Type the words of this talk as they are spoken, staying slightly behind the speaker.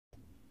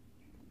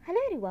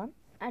everyone,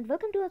 and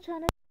welcome to our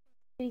channel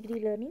Degree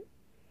Learning.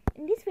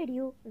 In this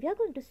video, we are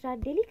going to start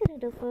daily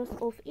current affairs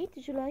of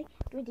 8th July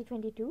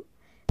 2022.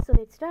 So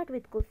let's start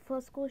with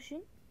first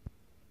question.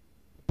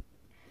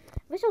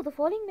 Which of the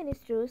following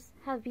ministers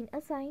have been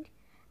assigned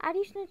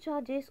additional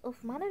charges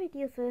of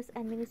Minority Affairs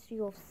and Ministry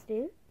of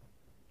Still?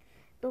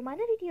 तो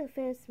minority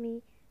affairs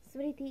में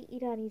स्मृति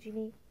ईरानी जी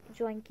ने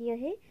join किया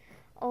है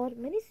और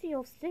ministry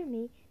of still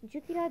में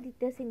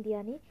ज्योतिरादित्य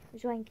सिंधिया ने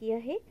join किया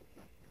है।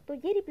 तो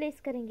ये रिप्लेस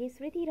करेंगे,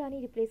 स्मृति ईरानी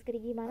रिप्लेस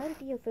करेगी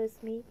माइनॉरिटी अफेयर्स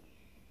में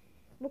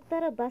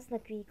मुख्तार अब्बास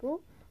नकवी को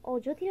और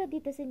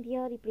ज्योतिरादित्य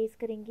सिंधिया रिप्लेस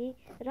करेंगे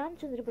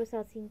रामचंद्र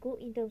प्रसाद सिंह को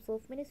in terms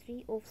of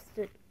ministry of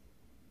still.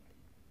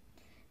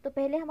 तो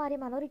पहले हमारे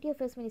माइनॉरिटी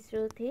अफेयर्स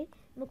मिनिस्टर थे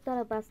मुख्तार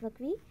अब्बास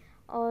नकवी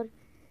और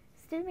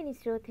स्टिल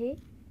मिनिस्टर थे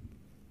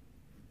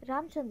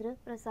रामचंद्र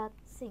प्रसाद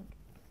सिंह।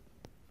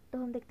 तो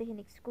हम देखते हैं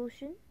next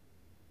question.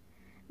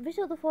 Which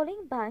of the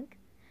following bank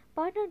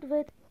partnered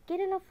with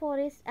Kerala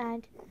forest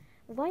and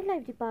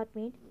wild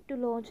department to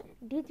launch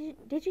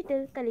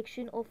digital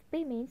collection of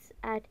payments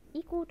eight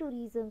eco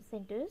tourism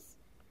centres?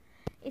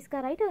 इसका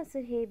राइट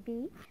आंसर है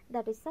B,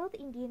 that is south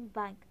Indian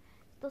bank.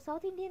 तो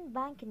south Indian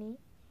bank ने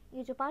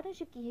ये जो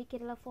partnership की है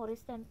Kerala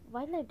forest and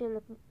wild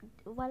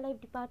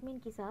life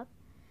department के साथ,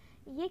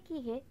 ये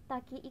की है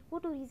ताकि इको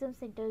टूरिज्म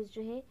सेंटर्स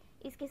जो है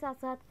इसके साथ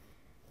साथ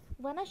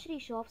वनाश्री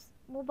शॉप्स,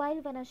 मोबाइल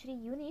वनाश्री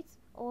यूनिट्स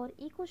और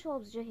इको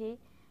शॉप्स जो है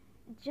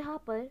जहाँ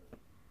पर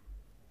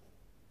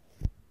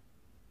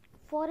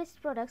फॉरेस्ट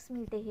प्रोडक्ट्स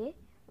मिलते हैं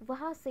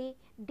वहाँ से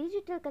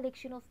digital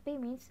collection of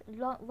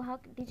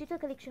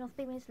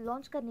payments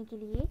launch करने के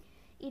लिए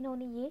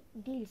इन्होंने ये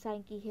डील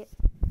साइन की है।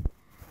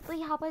 तो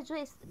यहाँ पर जो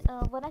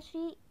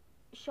वनाश्री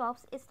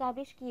शॉप्स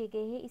इस्टेब्लिश किए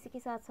गए हैं, इसी के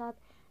साथ साथ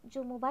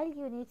जो मोबाइल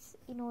यूनिट्स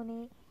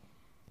इन्होंने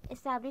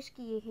इस्टेब्लिश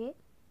किए हैं,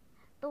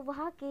 तो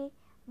वहाँ के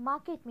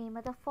मार्केट में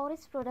मतलब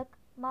फॉरेस्ट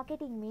प्रोडक्ट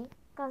मार्केटिंग में,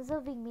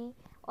 कंजर्विंग में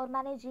और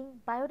मैनेजिंग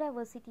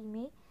बायोडाइवर्सिटी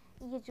में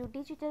ये जो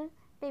डिजिटल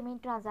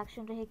पेमेंट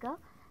ट्रांजैक्शन रहेगा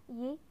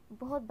ये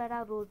बहुत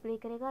बड़ा रोल प्ले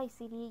करेगा।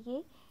 इसीलिए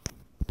ये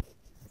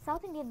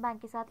साउथ इंडियन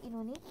बैंक के साथ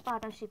इन्होंने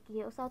पार्टनरशिप की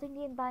है और साउथ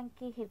इंडियन बैंक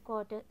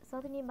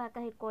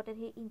का हेडक्वार्टर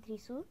है इन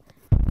थ्रिसूर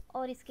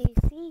और इसके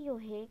सीईओ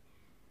है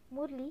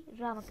मुरली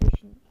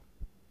Ramakrishna.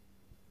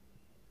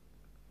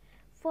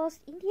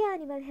 First India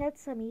animal health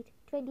summit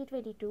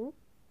 2022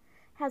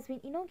 has been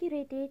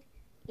inaugurated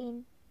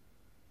in,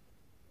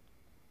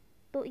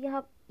 तो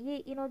यहाँ ये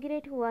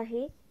इनॉग्रेट हुआ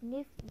है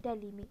न्यू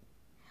दिल्ली में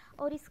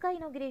और इसका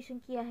इनॉग्रेशन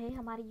किया है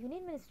हमारे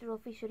union minister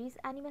of fisheries,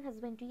 animal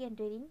husbandry and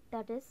dairying,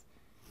 that is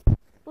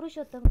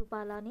पुरुषोत्तम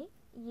रूपाला ने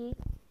ये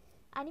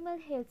एनिमल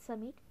हेल्थ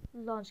समिट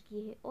लॉन्च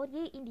की है और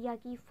ये इंडिया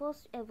की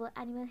first ever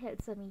animal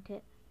health summit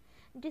है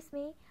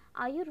जिसमें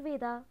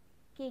आयुर्वेदा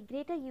के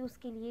ग्रेटर यूज़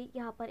के लिए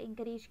यहाँ पर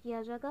इंकरेज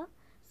किया जाएगा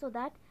so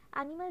that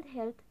animal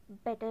health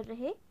better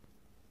रहे,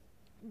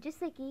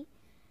 जिससे कि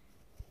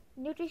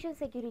न्यूट्रिशन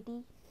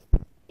सिक्योरिटी,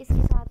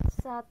 इसके साथ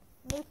साथ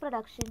मिल्क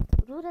प्रोडक्शन,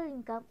 रूरल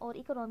इनकम और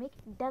इकोनॉमिक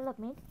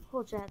डेवलपमेंट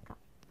हो जाएगा।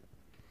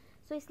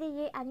 सो इसलिए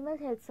ये animal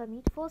health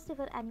summit, first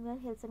ever animal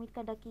health summit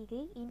conduct की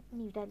गई इन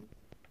new Delhi.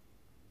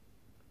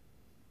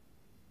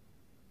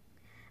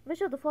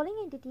 Which of the following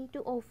entity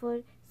to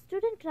offer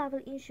student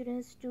travel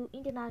insurance to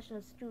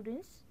international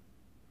students?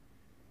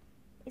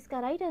 इसका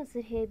राइट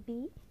आंसर है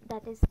B,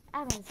 that is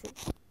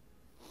एवंसी।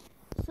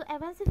 So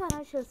एवंसी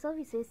financial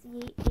services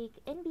ये एक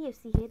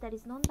NBFC है, that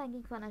is non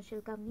banking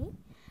financial company.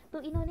 तो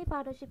इन्होंने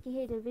partnership की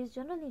है रेलवेज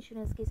जनरल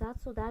इंश्योरेंस के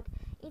साथ सो दैट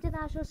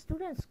इंटरनेशनल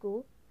स्टूडेंट्स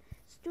को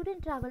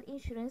स्टूडेंट ट्रैवल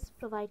इंश्योरेंस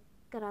प्रोवाइड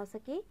करा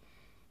सके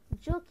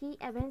जो कि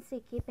एवंसी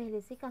के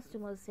पहले से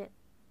कस्टमर्स है।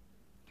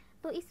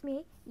 तो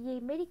इसमें ये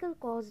मेडिकल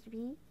कॉस्ट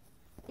भी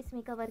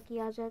इसमें कवर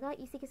किया जाएगा,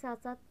 इसी के साथ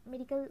साथ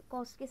मेडिकल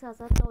कॉस्ट के साथ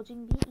साथ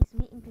लॉजिंग भी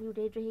इसमें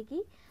इंक्लूडेड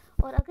रहेगी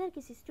और अगर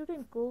किसी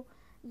स्टूडेंट को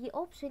ये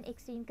ऑप्शन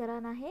एक्सटेंड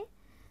कराना है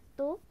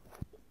तो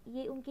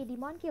ये उनकी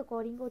डिमांड के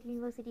अकॉर्डिंग और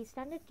यूनिवर्सिटी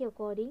स्टैंडर्ड के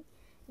अकॉर्डिंग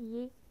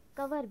ये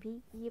कवर भी,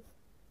 ये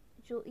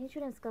जो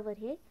इंश्योरेंस कवर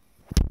है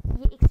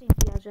ये एक्सटेंड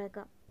किया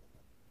जाएगा।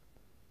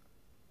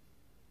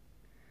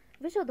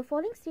 Which of the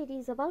following state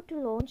is about to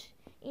launch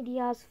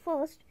India's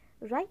first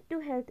right to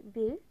health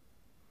bill?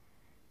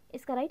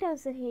 इसका राइट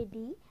आंसर है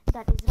डी,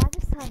 दैट इज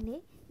राजस्थान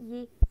ने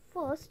ये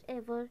first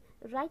ever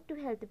right to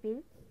health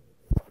bill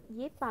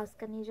ये पास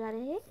करने जा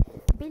रहे हैं।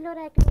 बिल और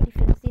एक्ट में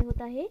डिफरेंस ये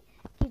होता है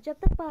कि जब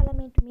तक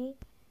पार्लियामेंट में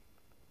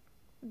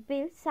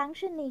बिल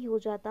सैंक्शन नहीं हो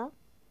जाता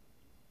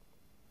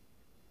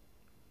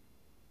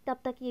तब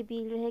तक ये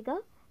बिल रहेगा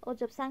और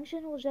जब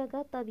सैंक्शन हो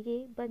जाएगा तब ये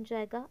बन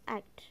जाएगा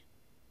act.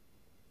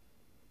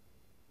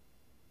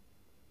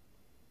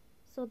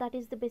 So that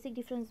is the basic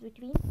difference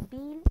between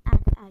bill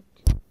and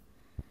act.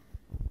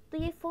 तो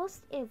ये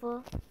first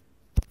ever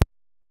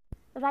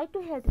right to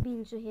health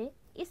bill जो है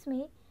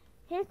इसमें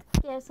हेल्थ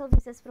केयर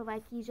सर्विसेज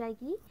प्रोवाइड की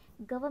जाएगी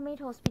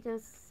गवर्नमेंट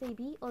हॉस्पिटल्स से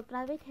भी और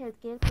प्राइवेट हेल्थ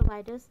केयर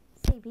प्रोवाइडर्स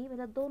से भी,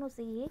 मतलब दोनों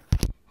से ये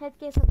हेल्थ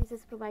केयर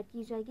सर्विसेज प्रोवाइड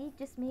की जाएगी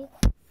जिसमें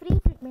फ्री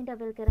ट्रीटमेंट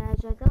अवेल कराया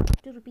जाएगा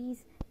अप टू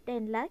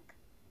 ₹10 लाख।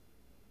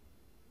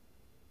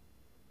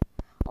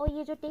 और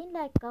ये जो 10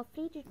 लाख का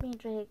फ्री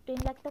ट्रीटमेंट रहे,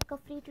 10 लाख तक का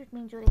फ्री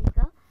ट्रीटमेंट जो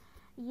रहेगा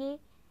ये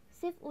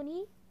सिर्फ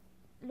उन्हीं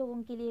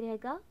लोगों के लिए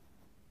रहेगा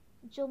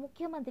जो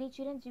मुख्यमंत्री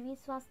चिरंजीवी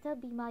स्वास्थ्य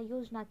बीमा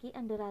योजना के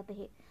अंडर आते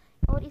हैं।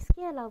 और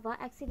इसके अलावा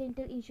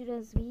एक्सीडेंटल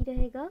इंश्योरेंस भी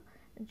रहेगा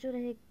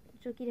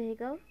जो कि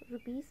रहेगा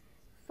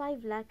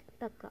 ₹5 लाख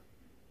तक का।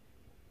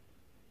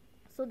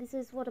 So this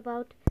is what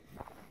about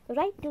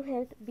Right to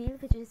Health Bill,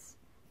 which is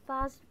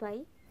passed by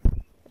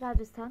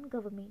Rajasthan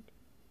government.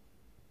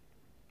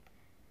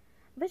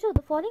 Which of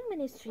the following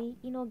ministry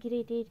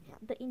inaugurated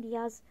the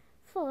India's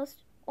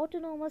first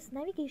autonomous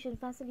navigation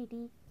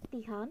facility,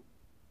 Tihan?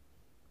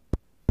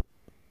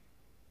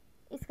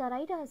 इसका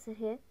राइट आंसर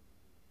है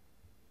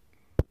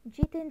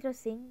Jitendra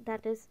Singh,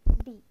 that is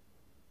D.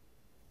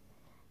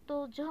 तो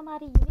जो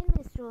हमारे union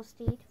minister of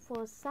state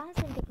for science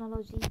and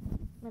technology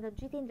मतलब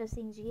जितेंद्र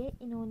सिंह जी है,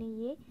 इन्होंने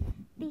ये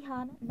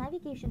तिहान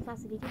navigation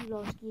facility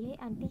launch की है।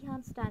 And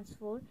तिहान stands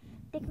for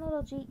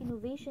technology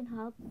innovation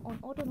hub on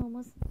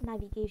autonomous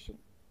navigation.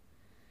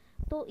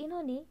 तो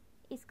इन्होंने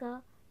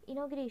इसका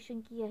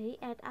इनॉग्रेशन किया है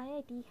एट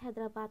IIT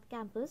हैदराबाद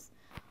कैंपस।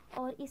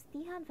 और इस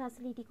तिहान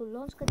फैसिलिटी को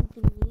लॉन्च करने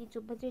के लिए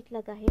जो बजट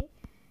लगा है,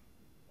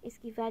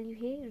 इसकी वैल्यू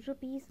है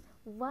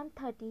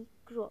 ₹130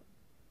 करोड़।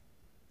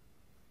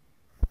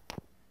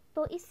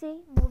 तो इससे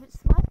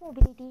स्मार्ट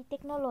मोबिलिटी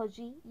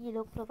टेक्नोलॉजी ये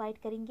लोग प्रोवाइड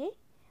करेंगे,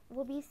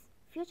 वो भी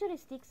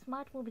फ्यूचरिस्टिक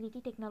स्मार्ट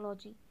मोबिलिटी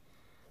टेक्नोलॉजी।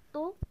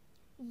 तो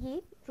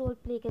ये रोल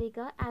प्ले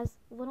करेगा as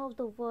one of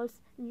the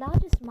world's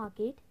largest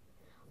market.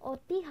 और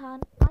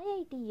तिहान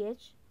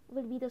IITH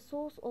will be the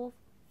source of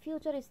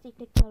futuristic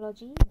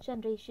technology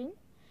generation,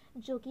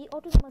 जो कि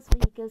ऑटोनोमस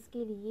व्हीकल्स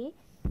के लिए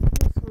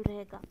यूजफुल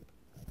रहेगा।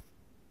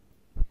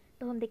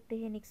 तो हम देखते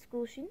हैं next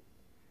question.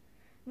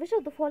 Which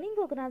of the following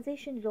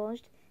organisation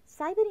launched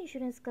cyber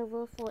insurance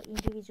cover for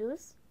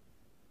individuals?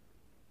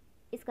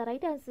 इसका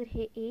राइट आंसर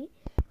है ए,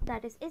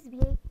 that is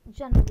SBI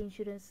general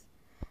insurance.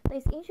 तो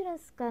इस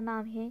इंश्योरेंस का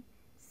नाम है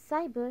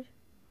साइबर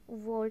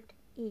वॉल्ट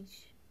एज।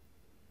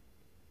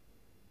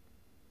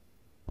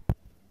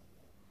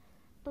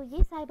 तो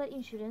ये cyber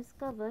insurance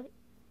cover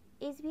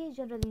SBI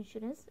general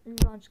insurance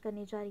launch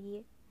करने जा रही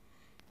है।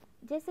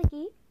 जैसे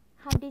कि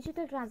हम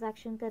डिजिटल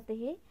ट्रांजैक्शन करते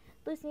हैं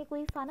तो इसमें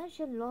कोई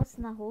फाइनेंशियल लॉस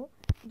ना हो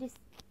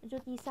जो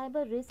कि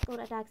साइबर रिस्क और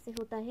अटैक से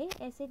होता है।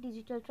 ऐसे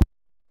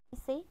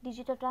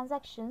डिजिटल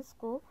ट्रांजैक्शंस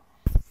को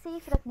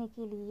सेफ रखने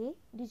के लिए,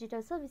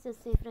 डिजिटल सर्विसेज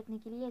सेफ रखने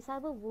के लिए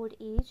साइबर वॉल्ट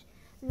एज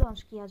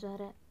लॉन्च किया जा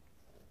रहा है।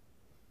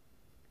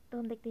 तो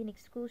हम देखते हैं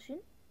next question.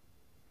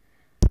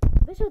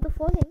 Which of the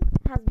following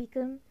has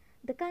become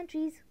the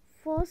countries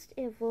first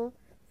ever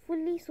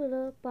fully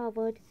solar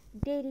powered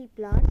dairy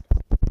plant?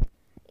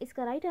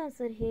 इसका राइट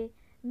आंसर है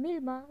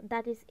Milma,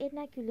 that is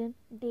Ernakulam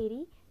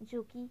dairy,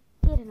 जो कि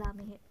केरला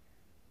में है।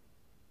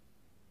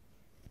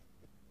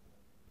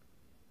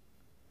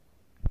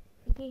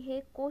 ये है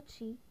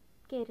कोची,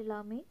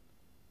 केरला में।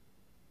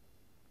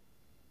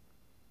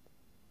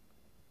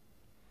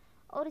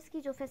 और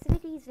इसकी जो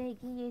फैसिलिटीज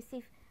रहेगी ये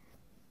सिर्फ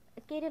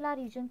केरला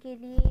रीजन के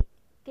लिए,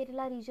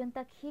 केरला रीजन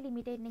तक ही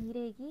लिमिटेड नहीं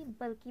रहेगी,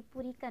 बल्कि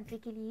पूरी कंट्री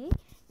के लिए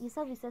ये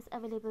सर्विसेज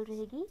अवेलेबल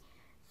रहेगी।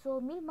 सो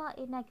Milma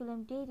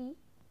Ernakulam dairy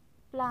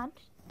plant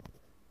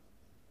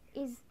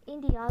is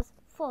India's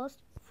first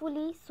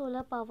fully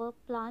solar power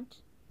plant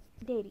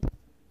dairy.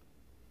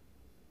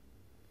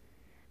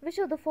 Which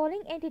of the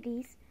following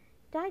entities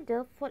tied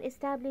up for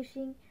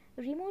establishing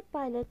remote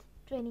pilot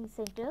training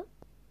center?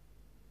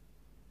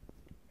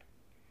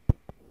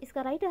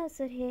 इसका राइट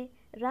आंसर है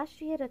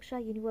राष्ट्रीय रक्षा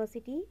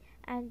university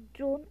and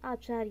drone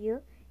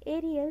Acharya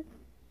aerial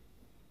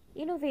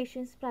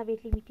innovations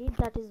private limited,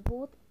 that is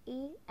both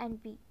A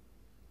and B।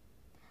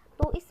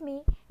 तो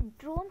इसमें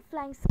drone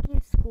flying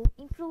skills को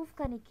improve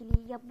करने के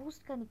लिए या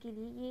बूस्ट करने के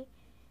लिए ये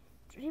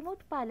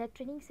remote pilot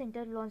training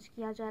centre launch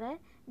किया जा रहा है,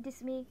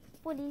 जिसमें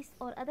पुलिस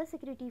और अदर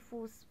सिक्योरिटी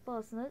फोर्स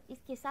पर्सनल,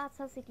 इसके साथ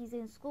साथ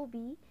सिटीजन्स को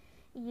भी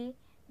ये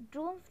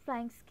ड्रोन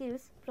फ्लाइंग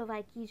स्किल्स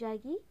प्रोवाइड की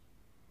जाएगी।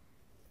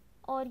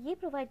 और ये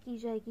प्रोवाइड की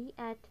जाएगी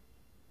एट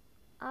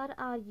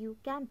RRU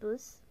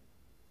कैंपस,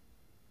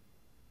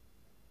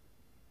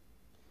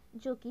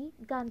 जो कि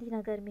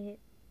गांधीनगर में है।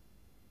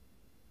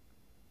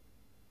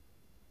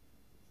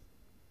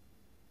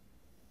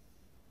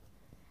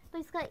 तो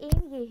इसका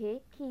एम ये है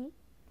कि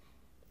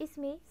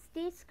इसमें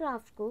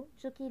स्पेसक्राफ्ट को,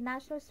 जो कि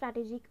नेशनल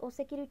स्ट्रैटेजिक और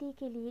सिक्योरिटी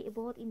के लिए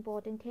बहुत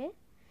इम्पॉर्टेंट है,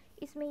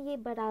 इसमें ये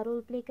बड़ा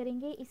रोल प्ले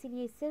करेंगे।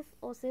 इसीलिए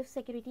सिर्फ और सिर्फ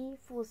सिक्योरिटी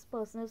फोर्स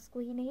पर्सनल्स को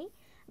ही नहीं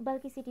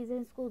बल्कि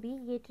सिटीजन्स को भी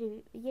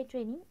ये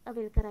ट्रेनिंग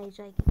अवेल कराई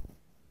जाएगी।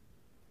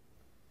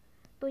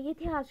 तो ये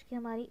थे आज के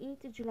हमारे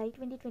 8 जुलाई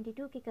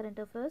 2022 के current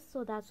affairs.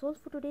 So that's all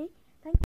for today.